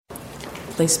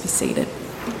Please be seated.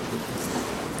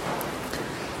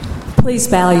 Please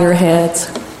bow your heads.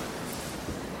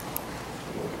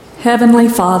 Heavenly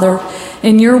Father,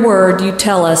 in your word you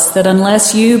tell us that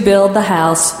unless you build the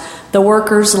house, the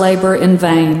workers labor in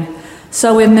vain.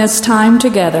 So in this time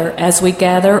together, as we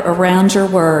gather around your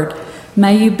word,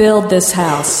 may you build this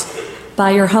house.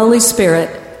 By your Holy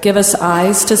Spirit, give us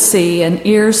eyes to see and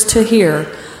ears to hear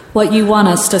what you want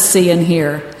us to see and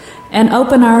hear, and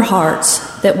open our hearts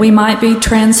that we might be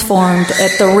transformed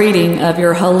at the reading of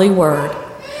your holy word.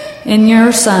 In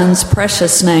your Son's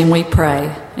precious name we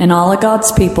pray, and all of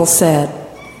God's people said.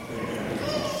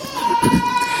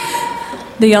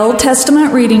 The Old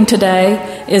Testament reading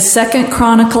today is 2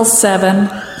 Chronicles 7,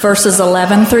 verses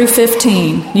 11 through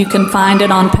 15. You can find it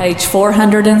on page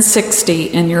 460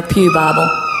 in your Pew Bible.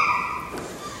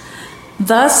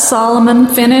 Thus Solomon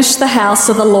finished the house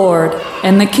of the Lord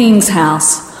and the king's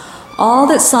house. All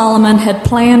that Solomon had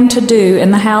planned to do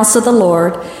in the house of the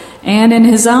Lord and in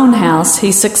his own house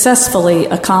he successfully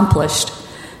accomplished.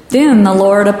 Then the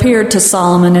Lord appeared to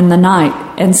Solomon in the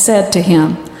night and said to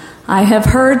him, I have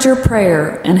heard your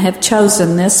prayer and have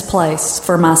chosen this place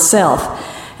for myself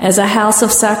as a house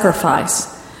of sacrifice.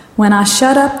 When I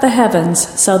shut up the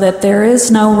heavens so that there is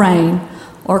no rain,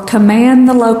 or command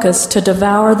the locusts to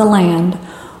devour the land,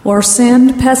 or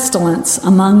send pestilence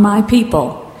among my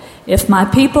people, if my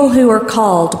people who are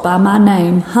called by my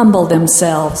name humble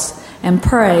themselves and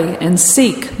pray and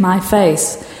seek my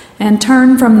face and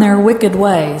turn from their wicked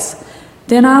ways,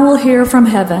 then I will hear from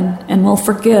heaven and will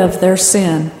forgive their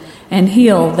sin and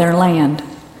heal their land.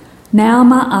 Now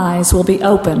my eyes will be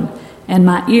open and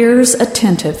my ears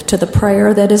attentive to the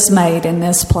prayer that is made in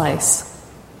this place.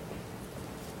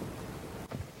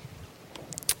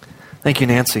 Thank you,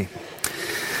 Nancy.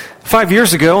 5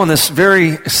 years ago, on this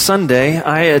very Sunday,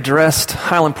 I addressed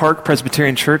Highland Park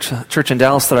Presbyterian Church, a church in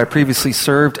Dallas that I previously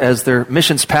served as their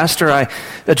missions pastor. I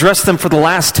addressed them for the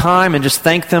last time and just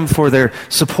thanked them for their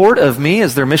support of me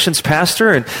as their missions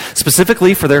pastor, and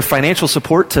specifically for their financial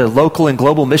support to local and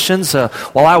global missions.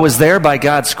 While I was there, by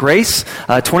God's grace,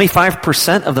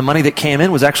 25% of the money that came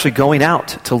in was actually going out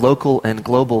to local and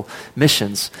global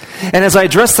missions. And as I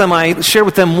addressed them, I shared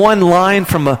with them one line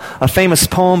from a famous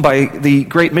poem by the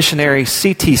great missionary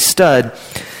C.T. Studd.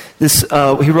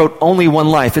 He wrote, Only One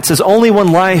Life. It says, only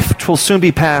one life, 'twill soon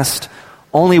be past.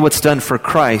 Only what's done for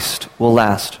Christ will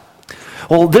last.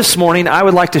 Well, this morning, I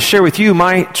would like to share with you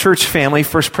my church family,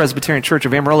 First Presbyterian Church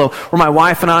of Amarillo, where my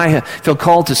wife and I feel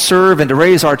called to serve and to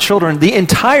raise our children, the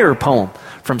entire poem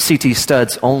from C.T.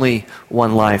 Studd's Only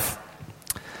One Life.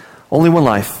 Only one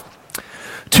life.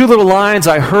 Two little lines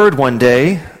I heard one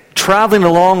day, traveling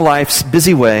along life's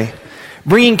busy way,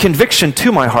 bringing conviction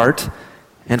to my heart,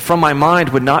 and from my mind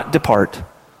would not depart.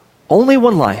 Only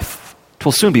one life,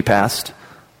 'twill soon be past.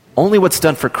 Only what's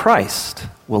done for Christ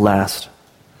will last.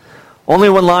 Only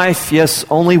one life, yes,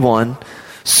 only one.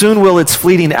 Soon will its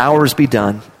fleeting hours be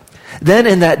done. Then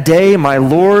in that day my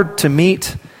Lord to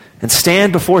meet and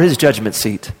stand before his judgment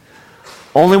seat.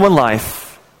 Only one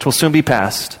life, 'twill soon be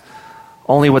past.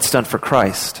 Only what's done for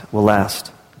Christ will last.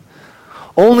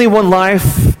 Only one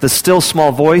life, the still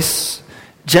small voice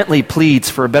gently pleads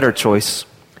for a better choice,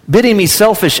 bidding me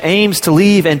selfish aims to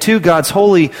leave and to God's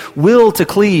holy will to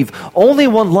cleave. Only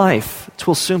one life,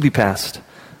 'twill soon be past.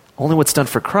 Only what's done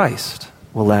for Christ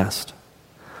will last.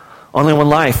 Only one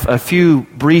life, a few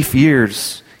brief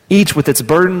years, each with its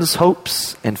burdens,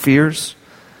 hopes, and fears,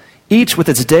 each with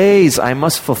its days I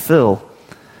must fulfill,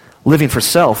 living for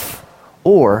self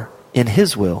or in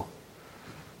his will.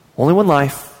 Only one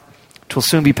life, 'twill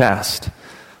soon be past.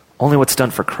 Only what's done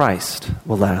for Christ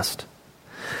will last.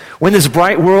 When this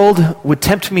bright world would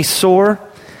tempt me sore,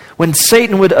 when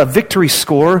Satan would a victory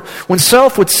score, when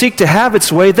self would seek to have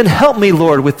its way, then help me,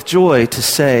 Lord, with joy to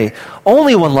say,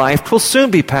 only one life, 'twill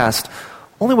soon be past.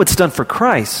 Only what's done for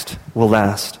Christ will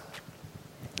last.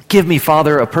 Give me,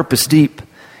 Father, a purpose deep,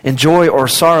 in joy or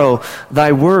sorrow,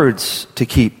 thy words to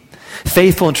keep.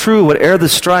 Faithful and true, whate'er the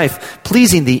strife,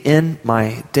 pleasing thee in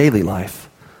my daily life.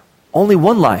 Only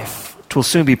one life, 'twill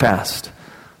soon be past.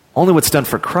 Only what's done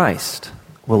for Christ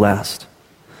will last.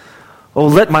 Oh,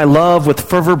 let my love with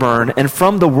fervor burn, and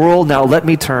from the world now let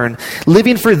me turn,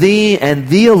 living for thee and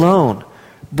thee alone,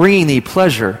 bringing thee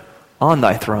pleasure on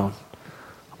thy throne.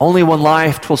 Only one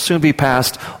life, 'twill soon be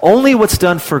past. Only what's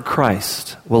done for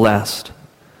Christ will last.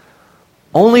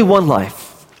 Only one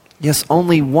life, yes,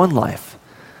 only one life.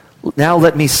 Now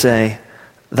let me say,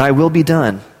 thy will be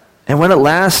done. And when at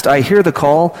last I hear the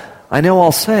call, I know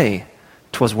I'll say,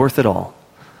 'twas worth it all.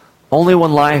 Only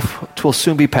one life, 'twill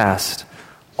soon be past.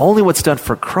 Only what's done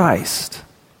for Christ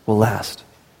will last.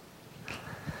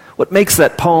 What makes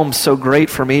that poem so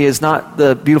great for me is not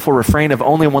the beautiful refrain of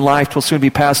only one life will soon be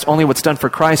past, only what's done for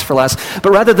Christ for last,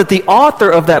 but rather that the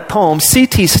author of that poem,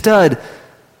 C.T. Studd,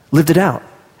 lived it out.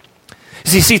 You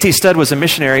see, C.T. Studd was a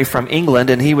missionary from England,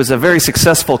 and he was a very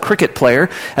successful cricket player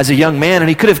as a young man, and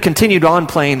he could have continued on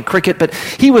playing cricket, but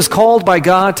he was called by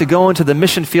God to go into the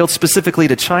mission field, specifically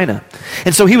to China.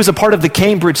 And so he was a part of the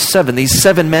Cambridge 7, these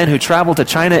 7 men who traveled to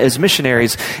China as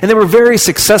missionaries, and they were very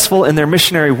successful in their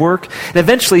missionary work. And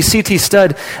eventually, C.T.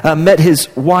 Studd met his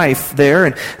wife there,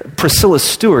 and Priscilla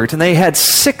Stewart, and they had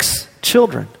 6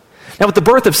 children. Now, with the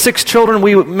birth of 6 children,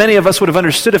 many of us would have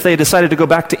understood if they had decided to go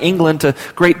back to England, to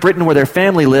Great Britain, where their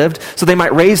family lived, so they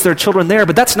might raise their children there.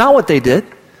 But that's not what they did.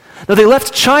 No, they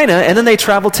left China, and then they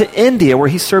traveled to India, where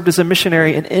he served as a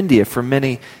missionary in India for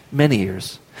many, many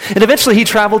years. And eventually he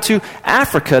traveled to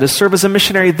Africa to serve as a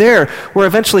missionary there, where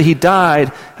eventually he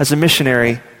died as a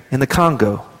missionary in the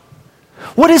Congo.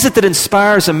 What is it that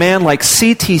inspires a man like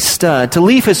C.T. Studd to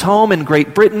leave his home in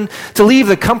Great Britain, to leave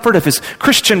the comfort of his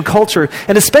Christian culture,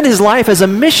 and to spend his life as a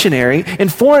missionary in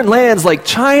foreign lands like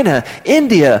China,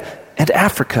 India, and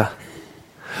Africa?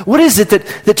 What is it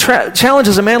that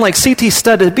challenges a man like C.T.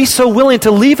 Studd to be so willing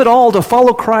to leave it all to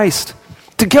follow Christ,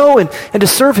 to go and to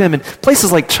serve him in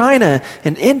places like China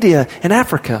and India and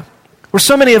Africa? Where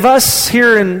so many of us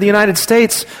here in the United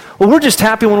States, well, we're just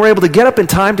happy when we're able to get up in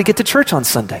time to get to church on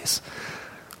Sundays.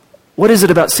 What is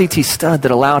it about C.T. Studd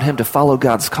that allowed him to follow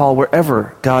God's call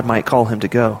wherever God might call him to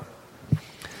go?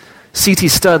 C.T.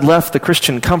 Studd left the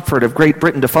Christian comfort of Great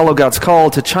Britain to follow God's call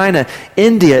to China,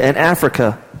 India, and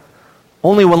Africa.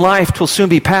 Only one life will soon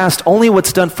be past. Only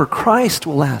what's done for Christ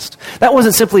will last. That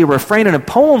wasn't simply a refrain in a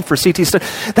poem for C.T. Studd.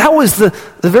 That was the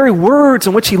very words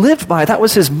in which he lived by. That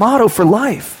was his motto for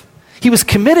life. He was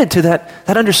committed to that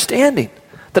understanding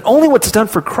that only what's done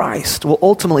for Christ will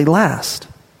ultimately last.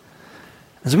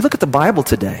 As we look at the Bible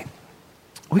today,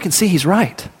 we can see he's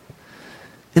right.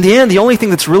 In the end, the only thing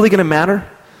that's really going to matter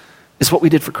is what we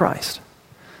did for Christ.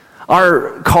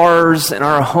 Our cars and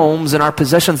our homes and our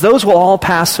possessions, those will all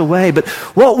pass away. But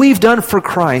what we've done for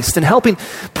Christ and helping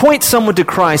point someone to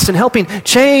Christ and helping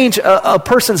change a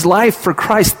person's life for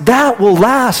Christ, that will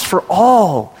last for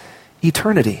all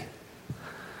eternity.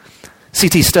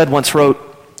 C.T. Studd once wrote,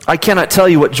 "I cannot tell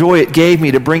you what joy it gave me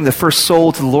to bring the first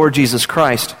soul to the Lord Jesus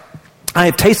Christ. I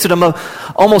have tasted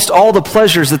almost all the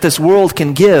pleasures that this world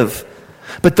can give,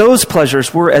 but those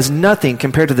pleasures were as nothing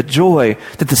compared to the joy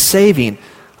that the saving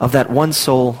of that one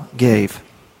soul gave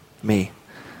me."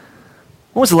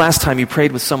 When was the last time you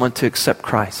prayed with someone to accept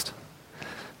Christ?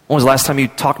 When was the last time you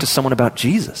talked to someone about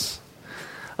Jesus?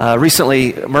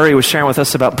 Recently, Murray was sharing with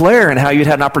us about Blair and how you'd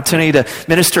had an opportunity to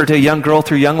minister to a young girl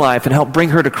through Young Life and help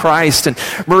bring her to Christ. And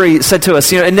Murray said to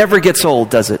us, it never gets old,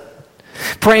 does it?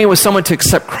 Praying with someone to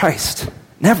accept Christ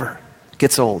never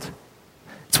gets old.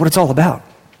 It's what it's all about.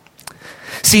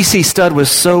 C.T. Studd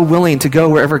was so willing to go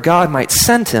wherever God might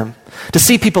send him to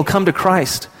see people come to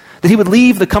Christ that he would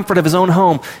leave the comfort of his own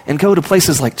home and go to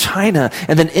places like China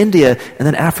and then India and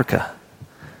then Africa.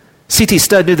 C.T.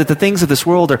 Studd knew that the things of this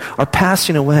world are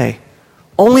passing away.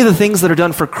 Only the things that are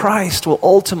done for Christ will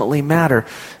ultimately matter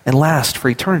and last for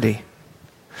eternity.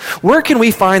 Where can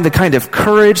we find the kind of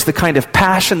courage, the kind of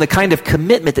passion, the kind of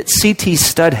commitment that C.T.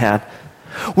 Studd had?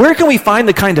 Where can we find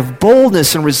the kind of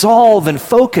boldness and resolve and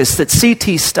focus that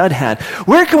C.T. Studd had?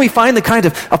 Where can we find the kind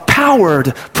of power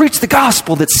to preach the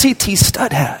gospel that C.T.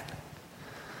 Studd had?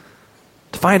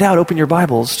 To find out, open your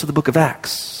Bibles to the book of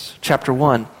Acts, chapter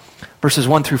 1, verses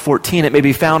 1 through 14. It may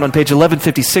be found on page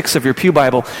 1156 of your Pew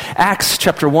Bible. Acts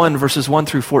chapter 1, verses 1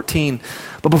 through 14.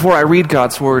 But before I read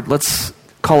God's word, let's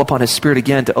call upon his Spirit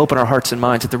again to open our hearts and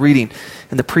minds at the reading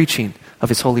and the preaching of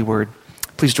his holy word.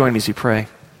 Please join me as we pray.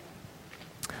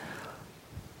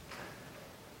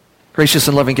 Gracious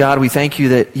and loving God, we thank you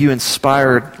that you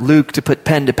inspired Luke to put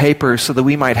pen to paper so that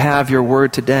we might have your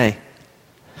word today.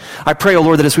 I pray, O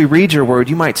Lord, that as we read your word,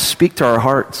 you might speak to our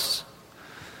hearts.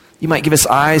 You might give us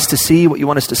eyes to see what you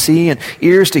want us to see and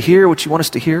ears to hear what you want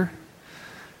us to hear.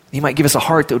 You might give us a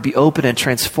heart that would be open and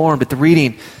transformed at the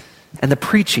reading and the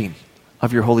preaching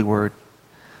of your holy word.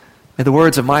 May the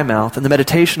words of my mouth and the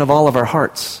meditation of all of our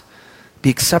hearts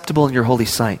be acceptable in your holy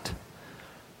sight.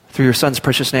 Through your Son's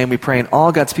precious name we pray, and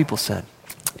all God's people said,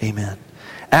 amen.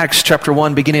 Acts chapter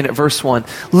 1, beginning at verse 1.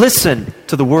 Listen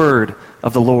to the word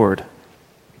of the Lord.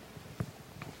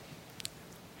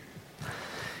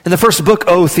 In the first book,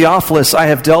 O Theophilus, I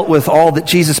have dealt with all that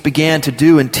Jesus began to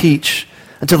do and teach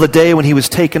until the day when he was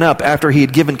taken up after he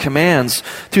had given commands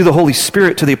through the Holy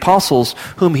Spirit to the apostles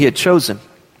whom he had chosen.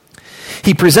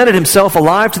 He presented himself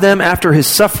alive to them after his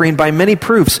suffering by many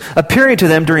proofs, appearing to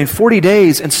them during 40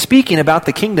 days and speaking about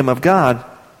the kingdom of God.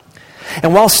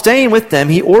 And while staying with them,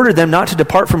 he ordered them not to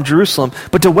depart from Jerusalem,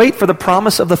 but to wait for the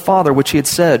promise of the Father, which he had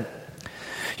said,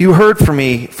 "You heard from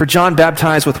me, for John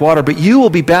baptized with water, but you will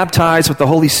be baptized with the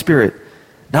Holy Spirit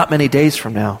not many days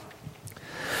from now."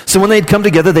 So when they had come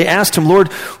together, they asked him, "Lord,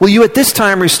 will you at this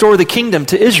time restore the kingdom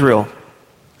to Israel?"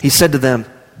 He said to them,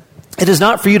 "It is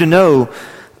not for you to know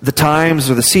the times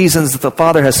or the seasons that the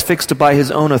Father has fixed by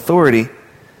his own authority,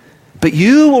 but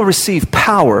you will receive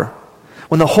power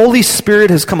when the Holy Spirit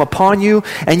has come upon you,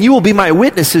 and you will be my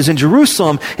witnesses in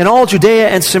Jerusalem and all Judea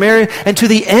and Samaria and to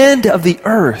the end of the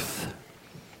earth."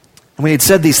 And when he had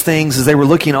said these things, as they were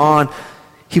looking on,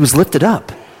 he was lifted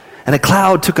up, and a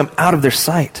cloud took him out of their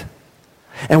sight.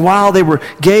 And while they were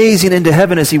gazing into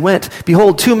heaven as he went,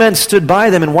 behold, two men stood by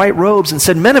them in white robes and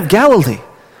said, "Men of Galilee,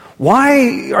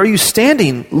 why are you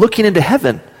standing looking into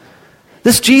heaven?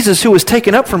 This Jesus who was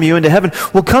taken up from you into heaven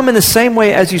will come in the same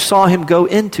way as you saw him go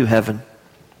into heaven."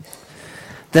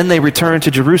 Then they returned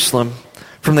to Jerusalem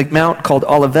from the mount called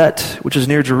Olivet, which is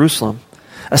near Jerusalem,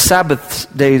 a Sabbath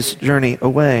day's journey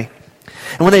away.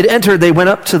 And when they had entered, they went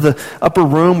up to the upper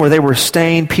room where they were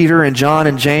staying, Peter and John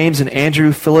and James and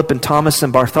Andrew, Philip and Thomas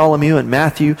and Bartholomew and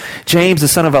Matthew, James the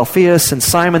son of Alphaeus and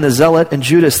Simon the Zealot and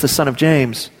Judas the son of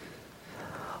James.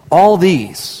 All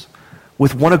these,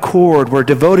 with one accord, were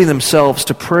devoting themselves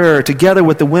to prayer together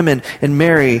with the women and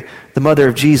Mary, the mother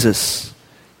of Jesus,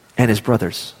 and his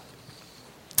brothers.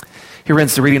 Here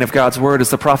ends the reading of God's word. As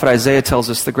the prophet Isaiah tells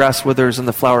us, the grass withers and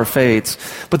the flower fades,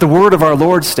 but the word of our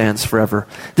Lord stands forever.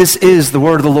 This is the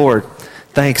word of the Lord.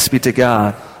 Thanks be to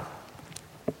God.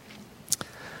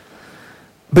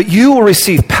 "But you will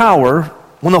receive power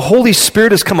when the Holy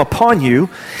Spirit has come upon you,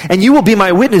 and you will be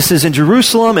my witnesses in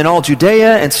Jerusalem and all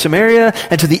Judea and Samaria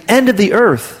and to the end of the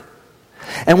earth."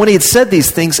 And when he had said these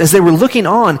things, as they were looking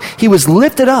on, he was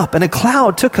lifted up, and a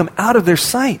cloud took him out of their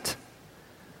sight.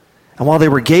 And while they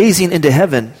were gazing into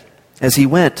heaven as he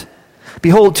went,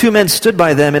 behold, two men stood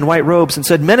by them in white robes and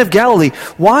said, "Men of Galilee,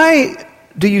 why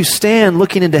do you stand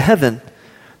looking into heaven?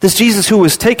 This Jesus who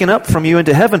was taken up from you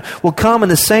into heaven will come in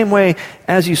the same way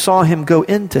as you saw him go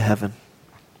into heaven."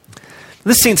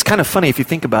 This scene's kind of funny if you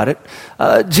think about it.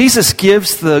 Jesus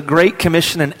gives the Great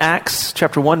Commission in Acts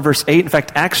chapter 1, verse 8. In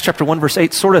fact, Acts chapter 1, verse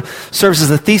 8 sort of serves as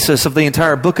the thesis of the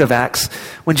entire book of Acts,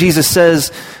 when Jesus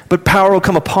says, "But power will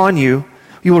come upon you.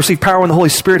 You will receive power when the Holy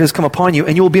Spirit has come upon you,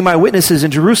 and you will be my witnesses in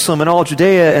Jerusalem and all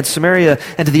Judea and Samaria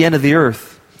and to the end of the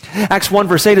earth." Acts 1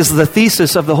 verse 8 is the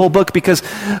thesis of the whole book because,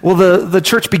 well, the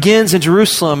church begins in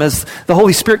Jerusalem as the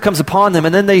Holy Spirit comes upon them,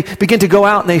 and then they begin to go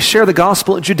out and they share the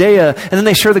gospel in Judea, and then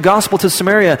they share the gospel to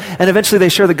Samaria, and eventually they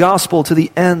share the gospel to the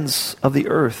ends of the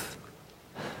earth.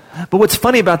 But what's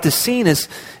funny about this scene is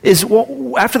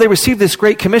after they receive this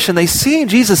great commission, they see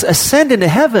Jesus ascend into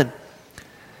heaven,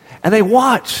 and they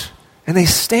watch, and they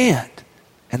stand,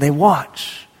 and they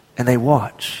watch, and they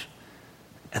watch,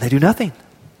 and they do nothing.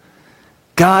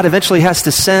 God eventually has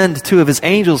to send two of his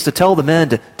angels to tell the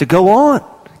men to go on,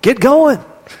 get going.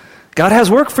 God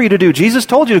has work for you to do. Jesus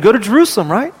told you to go to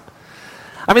Jerusalem, right?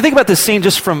 I mean, think about this scene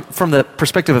just from the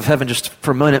perspective of heaven just for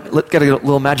a minute. Let's get a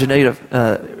little imaginative.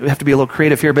 We have to be a little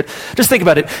creative here, but just think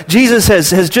about it. Jesus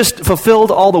has just fulfilled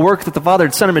all the work that the Father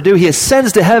had sent him to do. He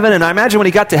ascends to heaven, and I imagine when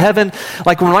he got to heaven,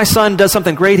 like when my son does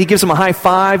something great, he gives him a high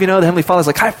five. You know, the Heavenly Father's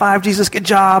like, "High five, Jesus, good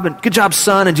job," and "Good job,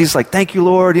 son." And Jesus is like, "Thank you,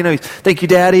 Lord. You know, thank you,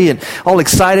 Daddy," and all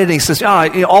excited. And he says,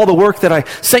 all the work that I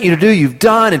sent you to do, you've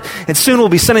done, and soon we'll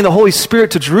be sending the Holy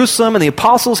Spirit to Jerusalem, and the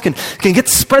apostles can get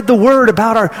spread the word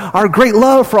about our great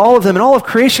love for all of them, and all of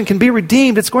creation can be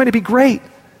redeemed. It's going to be great.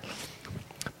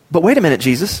 But wait a minute,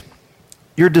 Jesus.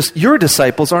 Your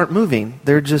disciples aren't moving.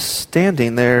 They're just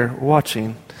standing there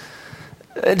watching.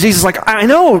 Jesus is like, "I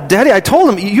know, Daddy, I told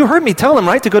them. You heard me tell them,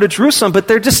 right, to go to Jerusalem, but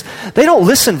they don't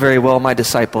listen very well, my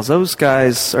disciples. Those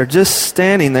guys are just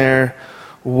standing there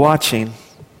watching."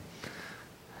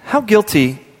 How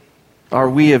guilty are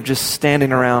we of just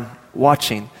standing around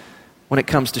watching when it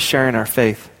comes to sharing our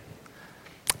faith?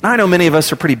 Now, I know many of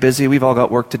us are pretty busy. We've all got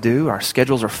work to do. Our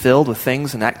schedules are filled with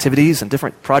things and activities and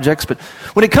different projects. But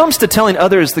when it comes to telling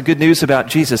others the good news about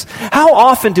Jesus, how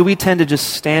often do we tend to just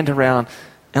stand around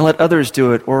and let others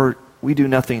do it, or we do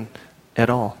nothing at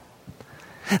all?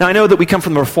 Now, I know that we come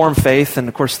from the Reformed faith, and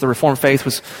of course the Reformed faith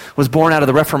was born out of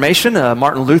the Reformation.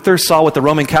 Martin Luther saw what the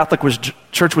Roman Catholic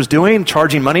Church was doing,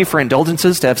 charging money for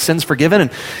indulgences to have sins forgiven, and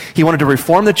he wanted to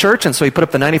reform the church, and so he put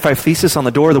up the 95 Theses on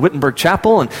the door of the Wittenberg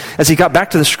Chapel. And as he got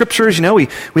back to the scriptures, you know, we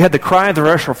had the cry of the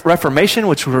Reformation,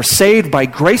 which we were saved by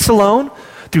grace alone,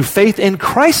 through faith in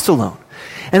Christ alone.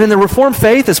 And in the Reformed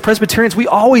faith, as Presbyterians, we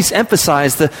always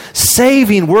emphasize the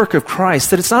saving work of Christ,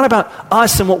 that it's not about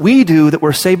us and what we do that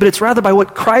we're saved, but it's rather by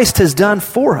what Christ has done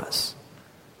for us.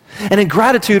 And in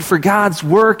gratitude for God's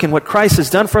work and what Christ has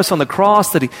done for us on the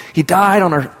cross, that he died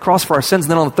on our cross for our sins,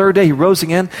 and then on the third day he rose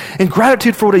again. In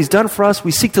gratitude for what he's done for us,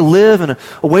 we seek to live in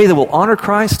a way that will honor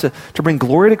Christ, to bring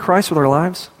glory to Christ with our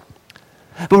lives.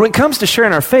 But when it comes to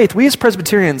sharing our faith, we as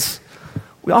Presbyterians,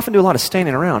 we often do a lot of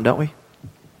standing around, don't we?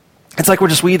 It's like we're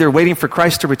either waiting for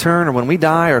Christ to return, or when we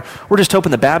die, or we're just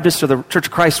hoping the Baptist or the Church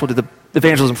of Christ will do the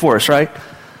evangelism for us, right?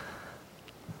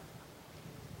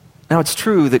 Now, it's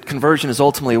true that conversion is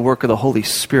ultimately a work of the Holy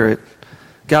Spirit.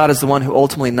 God is the one who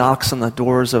ultimately knocks on the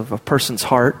doors of a person's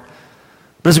heart.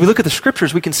 But as we look at the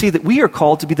Scriptures, we can see that we are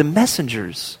called to be the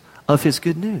messengers of his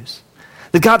good news.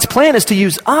 That God's plan is to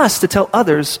use us to tell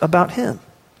others about him.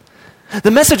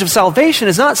 The message of salvation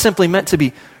is not simply meant to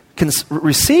be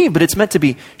received, but it's meant to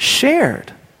be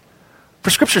shared. For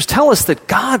Scriptures tell us that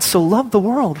God so loved the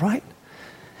world, right?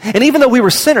 And even though we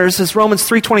were sinners, as Romans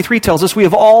 3:23 tells us, we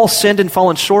have all sinned and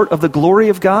fallen short of the glory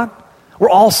of God. We're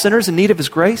all sinners in need of his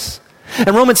grace.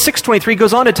 And Romans 6:23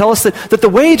 goes on to tell us that the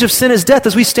wage of sin is death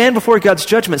as we stand before God's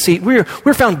judgment seat.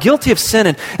 We're found guilty of sin,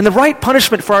 and the right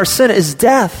punishment for our sin is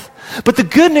death. But the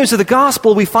good news of the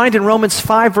gospel we find in Romans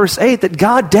 5 verse 8, that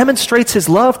God demonstrates his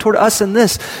love toward us in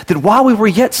this, that while we were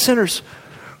yet sinners,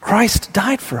 Christ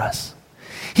died for us.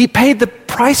 He paid the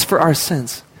price for our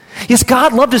sins. Yes,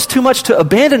 God loved us too much to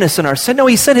abandon us in our sin. No,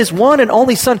 he sent his one and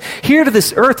only Son here to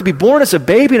this earth to be born as a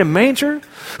baby in a manger,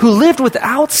 who lived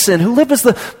without sin, who lived as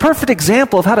the perfect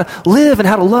example of how to live and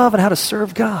how to love and how to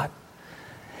serve God.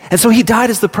 And so he died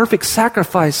as the perfect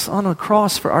sacrifice on a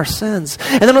cross for our sins.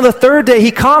 And then on the third day,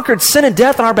 he conquered sin and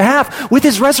death on our behalf with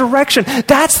his resurrection.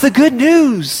 That's the good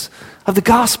news of the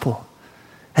gospel.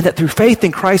 And that through faith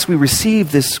in Christ, we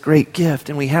receive this great gift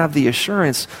and we have the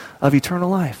assurance of eternal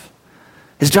life.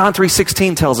 As John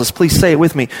 3:16 tells us, please say it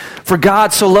with me. For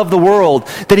God so loved the world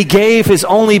that he gave his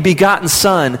only begotten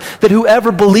Son, that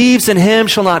whoever believes in him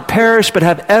shall not perish but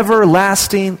have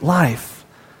everlasting life.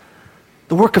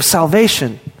 The work of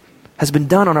salvation has been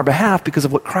done on our behalf because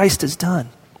of what Christ has done.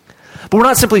 But we're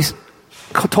not simply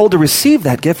told to receive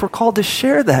that gift, we're called to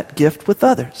share that gift with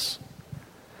others.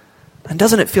 And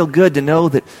doesn't it feel good to know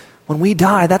that when we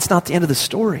die, that's not the end of the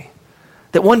story?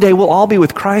 That one day we'll all be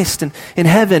with Christ in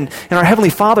heaven, in our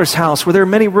Heavenly Father's house where there are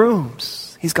many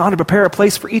rooms. He's gone to prepare a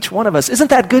place for each one of us.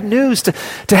 Isn't that good news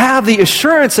to have the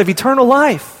assurance of eternal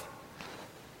life?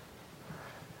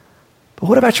 But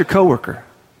what about your coworker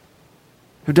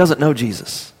who doesn't know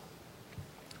Jesus?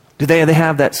 Do they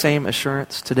have that same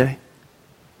assurance today?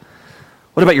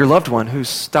 What about your loved one who's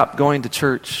stopped going to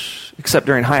church except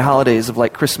during high holidays of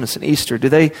like Christmas and Easter? Do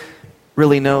they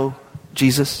really know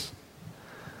Jesus?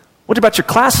 What about your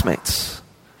classmates?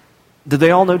 Do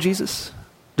they all know Jesus?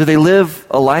 Do they live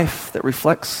a life that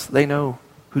reflects they know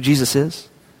who Jesus is?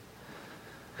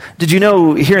 Did you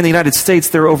know here in the United States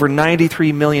there are over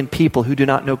 93 million people who do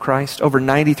not know Christ? Over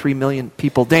 93 million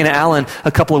people. Dana Allen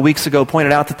a couple of weeks ago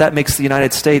pointed out that makes the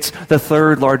United States the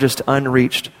third largest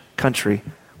unreached country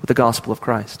with the gospel of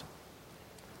Christ.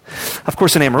 Of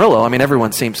course, in Amarillo,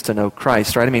 everyone seems to know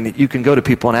Christ, right? You can go to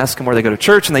people and ask them where they go to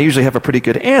church, and they usually have a pretty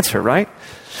good answer, right?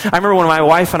 I remember when my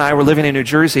wife and I were living in New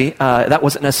Jersey, that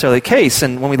wasn't necessarily the case.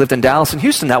 And when we lived in Dallas and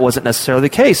Houston, that wasn't necessarily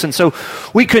the case. And so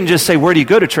we couldn't just say, where do you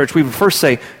go to church? We would first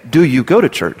say, do you go to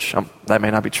church? That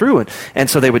may not be true. And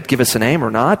so they would give us a name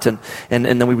or not, and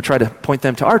then we would try to point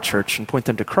them to our church and point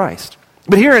them to Christ.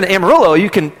 But here in Amarillo, you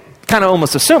can kind of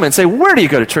almost assume it and say, where do you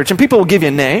go to church? And people will give you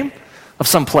a name of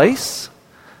some place.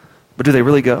 But do they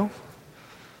really go?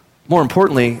 More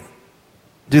importantly,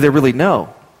 do they really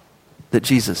know that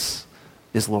Jesus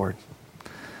is Lord?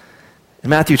 In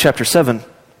Matthew chapter 7,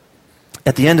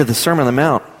 at the end of the Sermon on the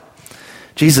Mount,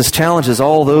 Jesus challenges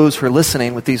all those who are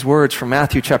listening with these words from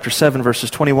Matthew chapter 7,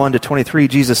 verses 21 to 23.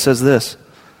 Jesus says this: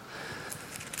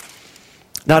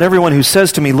 Not everyone who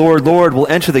says to me, Lord, Lord, will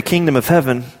enter the kingdom of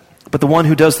heaven, but the one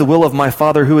who does the will of my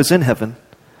Father who is in heaven.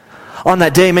 On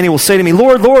that day, many will say to me,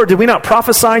 Lord, Lord, did we not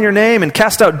prophesy in your name and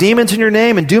cast out demons in your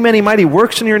name and do many mighty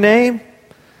works in your name?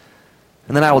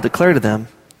 And then I will declare to them,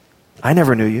 I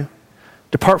never knew you.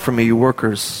 Depart from me, you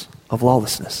workers of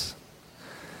lawlessness.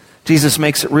 Jesus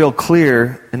makes it real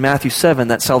clear in Matthew 7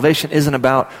 that salvation isn't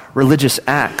about religious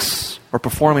acts or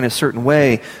performing a certain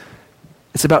way.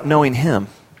 It's about knowing him.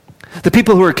 The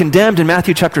people who are condemned in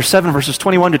Matthew chapter 7, verses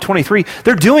 21 to 23,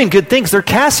 they're doing good things. They're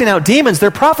casting out demons.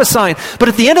 They're prophesying. But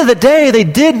at the end of the day, they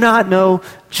did not know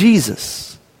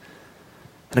Jesus.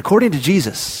 And according to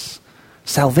Jesus,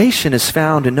 salvation is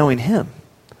found in knowing him.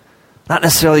 Not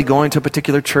necessarily going to a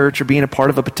particular church or being a part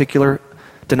of a particular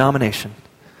denomination.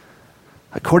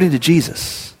 According to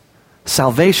Jesus,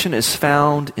 salvation is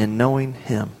found in knowing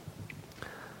him.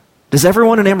 Does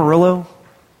everyone in Amarillo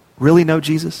really know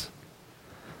Jesus?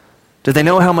 Do they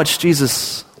know how much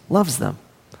Jesus loves them?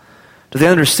 Do they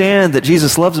understand that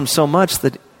Jesus loves them so much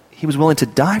that he was willing to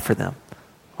die for them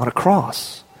on a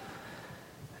cross?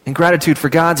 In gratitude for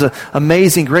God's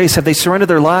amazing grace, have they surrendered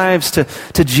their lives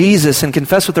to Jesus and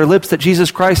confessed with their lips that Jesus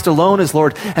Christ alone is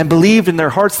Lord and believed in their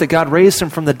hearts that God raised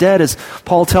him from the dead, as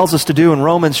Paul tells us to do in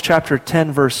Romans chapter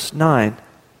 10, verse 9?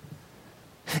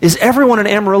 Is everyone in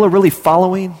Amarillo really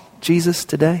following Jesus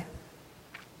today?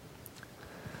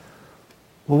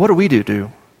 Well, what do we do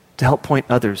to help point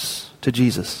others to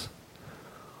Jesus?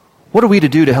 What are we to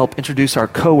do to help introduce our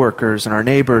coworkers and our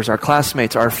neighbors, our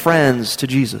classmates, our friends to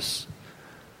Jesus?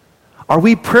 Are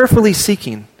we prayerfully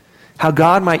seeking how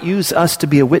God might use us to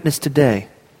be a witness today?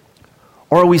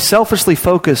 Or are we selfishly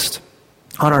focused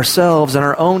on ourselves and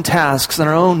our own tasks and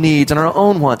our own needs and our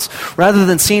own wants, rather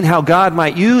than seeing how God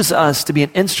might use us to be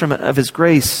an instrument of his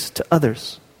grace to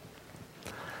others?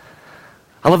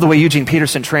 I love the way Eugene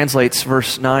Peterson translates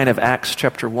verse 9 of Acts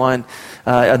chapter 1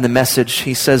 in the Message.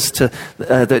 He says to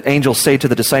the angels say to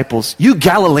the disciples, "You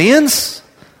Galileans,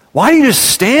 why do you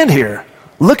just stand here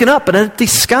looking up at an empty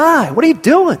sky? What are you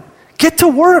doing? Get to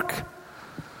work."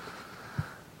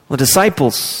 The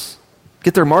disciples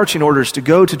get their marching orders to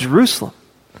go to Jerusalem.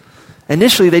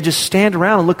 Initially, they just stand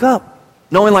around and look up,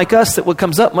 knowing like us that what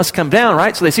comes up must come down,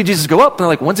 right? So they see Jesus go up, and they're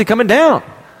like, when's he coming down?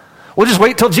 We'll just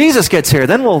wait till Jesus gets here,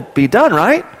 then we'll be done,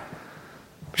 right?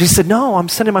 But he said, no, I'm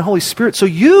sending my Holy Spirit so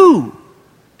you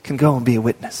can go and be a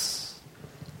witness.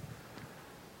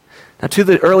 Now, to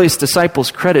the earliest disciples'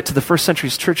 credit, to the first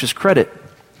century's church's credit,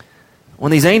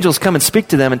 when these angels come and speak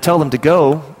to them and tell them to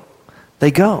go,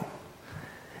 they go.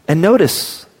 And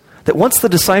notice that once the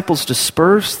disciples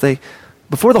disperse,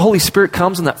 before the Holy Spirit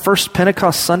comes on that first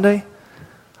Pentecost Sunday,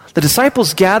 the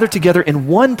disciples gather together in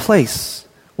one place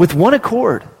with one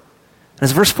accord. And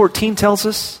as verse 14 tells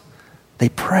us, they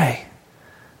pray.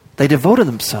 They devoted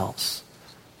themselves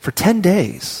for 10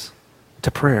 days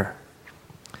to prayer.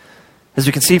 As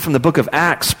you can see from the book of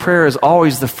Acts, prayer is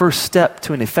always the first step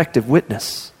to an effective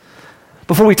witness.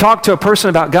 Before we talk to a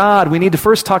person about God, we need to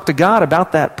first talk to God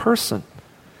about that person.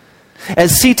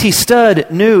 As C.T. Studd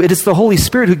knew, it is the Holy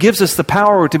Spirit who gives us the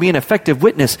power to be an effective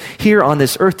witness here on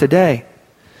this earth today.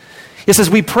 Yes,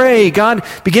 as we pray, God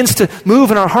begins to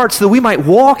move in our hearts so that we might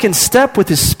walk in step with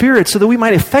his Spirit, so that we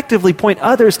might effectively point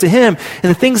others to him in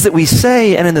the things that we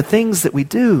say and in the things that we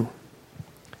do.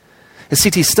 As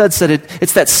C.T. Studd said,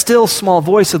 it's that still small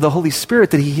voice of the Holy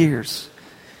Spirit that he hears.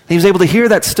 He was able to hear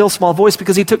that still small voice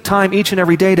because he took time each and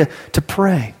every day to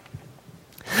pray.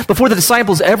 Before the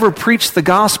disciples ever preached the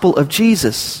gospel of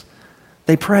Jesus,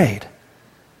 they prayed.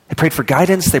 They prayed for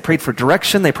guidance, they prayed for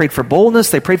direction, they prayed for boldness,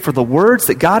 they prayed for the words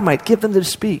that God might give them to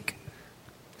speak.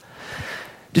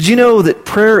 Did you know that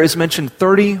prayer is mentioned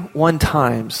 31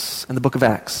 times in the book of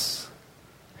Acts?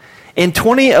 In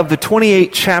 20 of the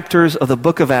 28 chapters of the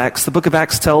book of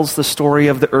Acts tells the story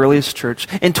of the earliest church.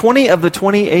 In 20 of the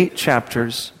 28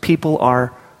 chapters, people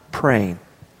are praying.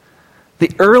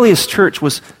 The earliest church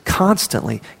was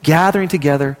constantly gathering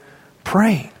together,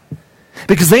 praying.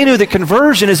 Because they knew that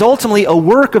conversion is ultimately a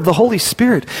work of the Holy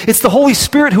Spirit. It's the Holy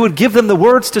Spirit who would give them the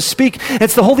words to speak.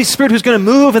 It's the Holy Spirit who's going to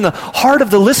move in the heart of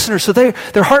the listener so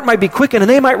their heart might be quickened and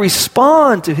they might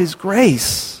respond to his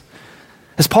grace.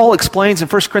 As Paul explains in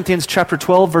 1 Corinthians chapter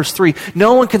 12, verse 3,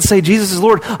 no one can say Jesus is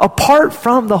Lord apart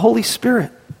from the Holy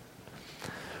Spirit.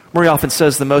 Murray often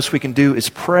says the most we can do is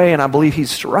pray, and I believe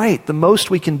he's right. The most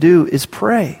we can do is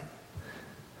pray.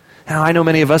 Now, I know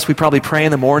many of us, we probably pray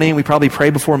in the morning, we probably pray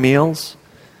before meals.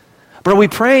 But are we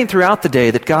praying throughout the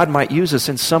day that God might use us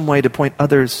in some way to point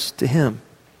others to him?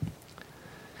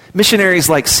 Missionaries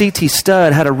like C.T.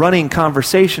 Studd had a running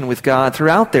conversation with God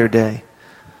throughout their day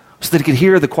so that he could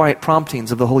hear the quiet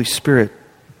promptings of the Holy Spirit.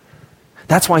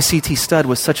 That's why C.T. Studd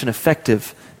was such an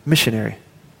effective missionary.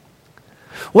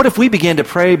 What if we began to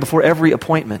pray before every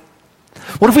appointment?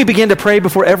 What if we began to pray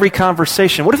before every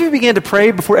conversation? What if we began to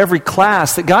pray before every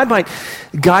class, that God might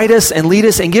guide us and lead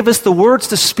us and give us the words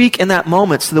to speak in that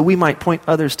moment so that we might point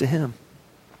others to him?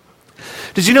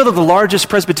 Did you know that the largest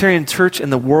Presbyterian church in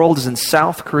the world is in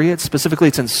South Korea? Specifically,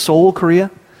 it's in Seoul, Korea.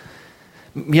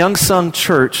 Myeongsang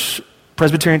Church,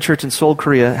 Presbyterian Church in Seoul,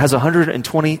 Korea, has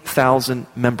 120,000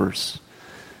 members.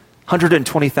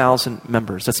 120,000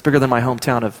 members. That's bigger than my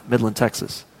hometown of Midland,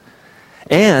 Texas.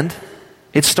 And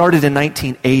it started in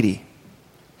 1980.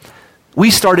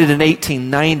 We started in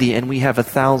 1890 and we have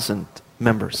 1,000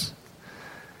 members.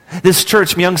 This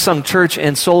church, Myeongsang Church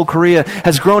in Seoul, Korea,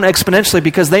 has grown exponentially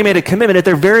because they made a commitment at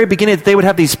their very beginning that they would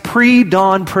have these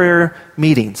pre-dawn prayer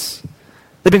meetings.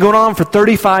 They've been going on for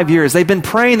 35 years. They've been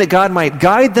praying that God might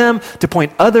guide them to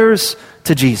point others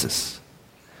to Jesus.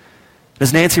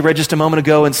 As Nancy read just a moment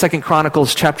ago in 2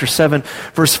 Chronicles chapter 7,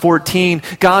 verse 14,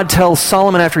 God tells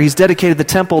Solomon after he's dedicated the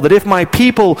temple that if my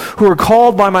people who are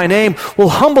called by my name will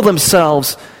humble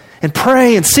themselves and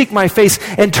pray and seek my face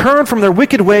and turn from their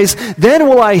wicked ways, then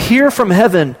will I hear from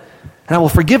heaven and I will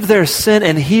forgive their sin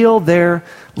and heal their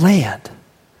land.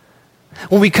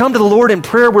 When we come to the Lord in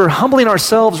prayer, we're humbling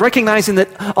ourselves, recognizing that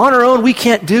on our own we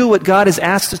can't do what God has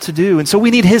asked us to do. And so we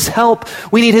need His help.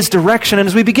 We need His direction. And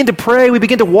as we begin to pray, we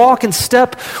begin to walk in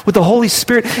step with the Holy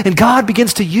Spirit. And God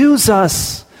begins to use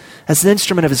us as an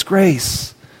instrument of His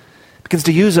grace. Begins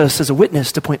to use us as a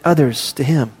witness to point others to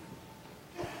Him.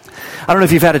 I don't know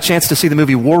if you've had a chance to see the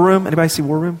movie War Room. Anybody see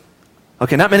War Room?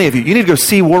 Okay, not many of you. You need to go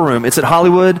see War Room. It's at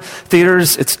Hollywood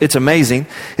theaters. It's amazing.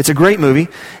 It's a great movie.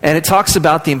 And it talks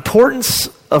about the importance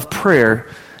of prayer,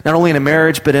 not only in a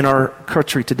marriage, but in our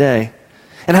country today.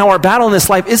 And how our battle in this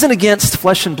life isn't against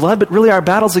flesh and blood, but really our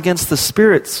battle's against the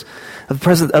spirits of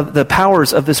the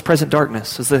powers of this present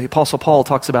darkness, as the Apostle Paul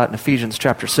talks about in Ephesians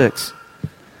chapter 6.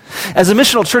 As a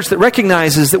missional church that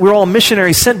recognizes that we're all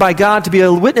missionaries sent by God to be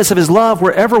a witness of His love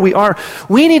wherever we are,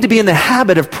 we need to be in the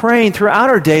habit of praying throughout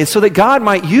our days so that God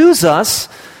might use us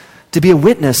to be a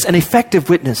witness, an effective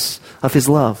witness of His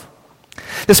love.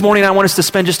 This morning, I want us to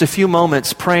spend just a few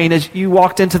moments praying. As you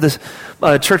walked into this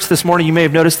church this morning, you may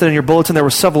have noticed that in your bulletin there were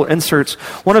several inserts.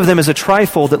 One of them is a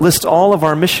trifold that lists all of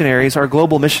our missionaries, our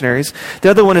global missionaries. The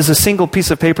other one is a single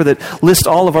piece of paper that lists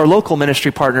all of our local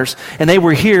ministry partners. And they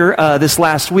were here this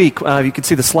last week. You can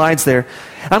see the slides there.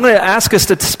 I'm going to ask us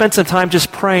to spend some time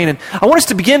just praying. And I want us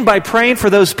to begin by praying for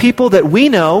those people that we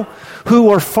know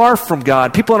who are far from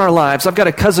God, people in our lives. I've got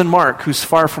a cousin, Mark, who's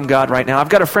far from God right now. I've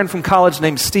got a friend from college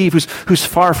named Steve who's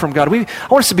far from God. I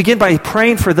want us to begin by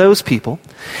praying for those people.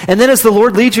 And then as the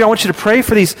Lord leads you, I want you to pray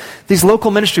for these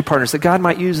local ministry partners, that God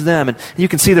might use them. And you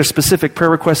can see their specific prayer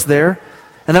requests there.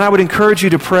 And then I would encourage you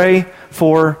to pray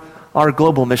for our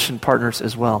global mission partners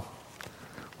as well.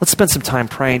 Let's spend some time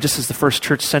praying, just as the first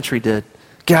church century did,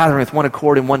 gathering with one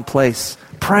accord in one place,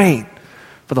 praying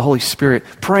for the Holy Spirit,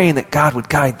 praying that God would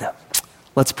guide them.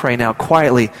 Let's pray now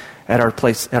quietly at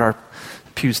our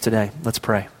pews today. Let's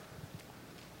pray.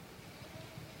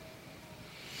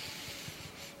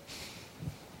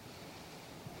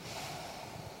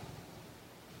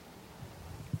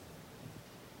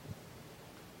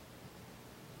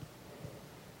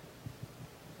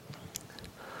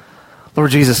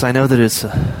 Lord Jesus, I know that it's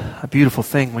a beautiful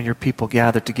thing when your people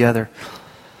gather together.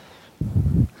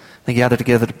 They gather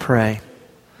together to pray.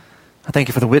 I thank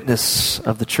you for the witness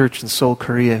of the church in Seoul,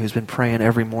 Korea, who's been praying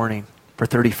every morning for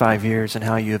 35 years, and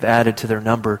how you have added to their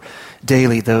number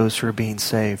daily those who are being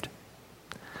saved.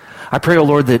 I pray, O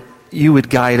Lord, that you would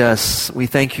guide us. We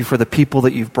thank you for the people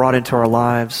that you've brought into our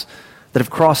lives that have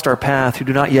crossed our path who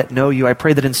do not yet know you. I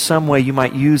pray that in some way you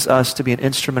might use us to be an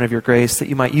instrument of your grace, that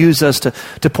you might use us to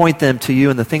point them to you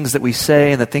in the things that we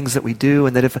say and the things that we do,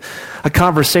 and that if a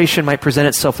conversation might present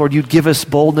itself, Lord, you'd give us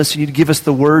boldness and you'd give us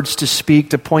the words to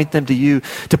speak, to point them to you,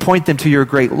 to point them to your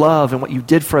great love and what you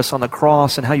did for us on the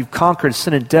cross and how you've conquered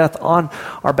sin and death on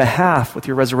our behalf with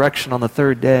your resurrection on the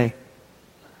third day.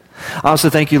 I also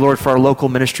thank you, Lord, for our local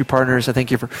ministry partners. I thank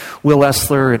you for Will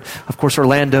Essler and, of course,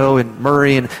 Orlando and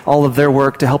Murray and all of their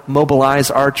work to help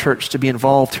mobilize our church to be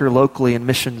involved here locally in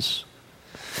missions.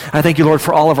 I thank you, Lord,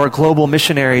 for all of our global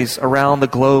missionaries around the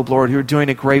globe, Lord, who are doing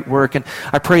a great work. And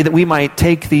I pray that we might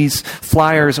take these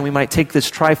flyers and we might take this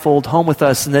trifold home with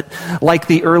us, and that like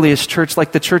the earliest church,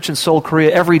 like the church in Seoul,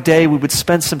 Korea, every day we would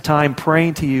spend some time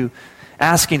praying to you,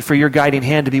 asking for your guiding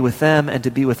hand to be with them and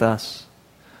to be with us.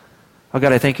 Oh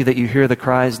God, I thank you that you hear the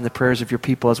cries and the prayers of your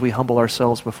people as we humble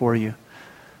ourselves before you.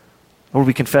 Lord,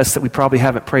 we confess that we probably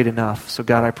haven't prayed enough. So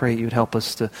God, I pray you would help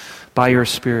us to, by your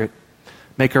Spirit,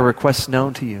 make our requests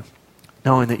known to you,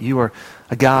 knowing that you are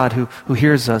a God who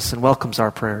hears us and welcomes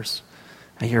our prayers.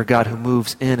 And you're a God who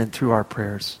moves in and through our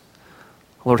prayers.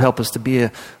 Lord, help us to be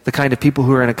the kind of people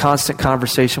who are in a constant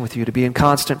conversation with you, to be in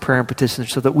constant prayer and petition,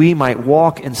 so that we might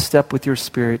walk in step with your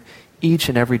Spirit each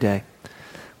and every day.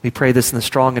 We pray this in the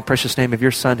strong and precious name of your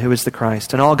Son, who is the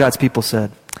Christ. And all God's people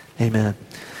said, amen.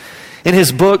 In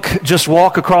his book, Just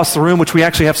Walk Across the Room, which we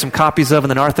actually have some copies of in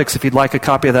the narthex if you'd like a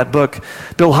copy of that book,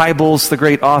 Bill Hybels, the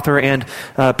great author and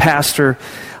pastor,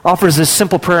 offers this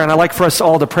simple prayer, and I'd like for us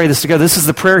all to pray this together. This is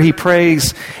the prayer he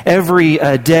prays every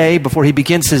day before he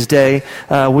begins his day.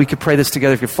 We could pray this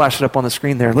together if you flash it up on the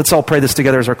screen there. Let's all pray this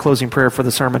together as our closing prayer for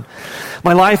the sermon.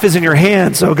 My life is in your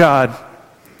hands, O God.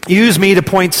 Use me to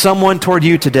point someone toward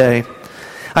you today.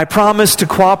 I promise to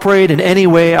cooperate in any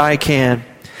way I can.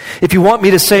 If you want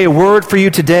me to say a word for you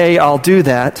today, I'll do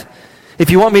that. If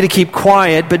you want me to keep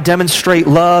quiet but demonstrate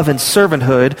love and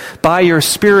servanthood by your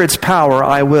Spirit's power,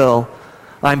 I will.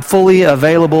 I'm fully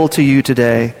available to you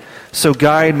today. So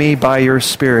guide me by your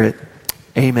Spirit.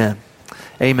 Amen.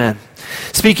 Amen.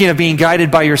 Speaking of being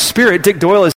guided by your Spirit, Dick Doyle is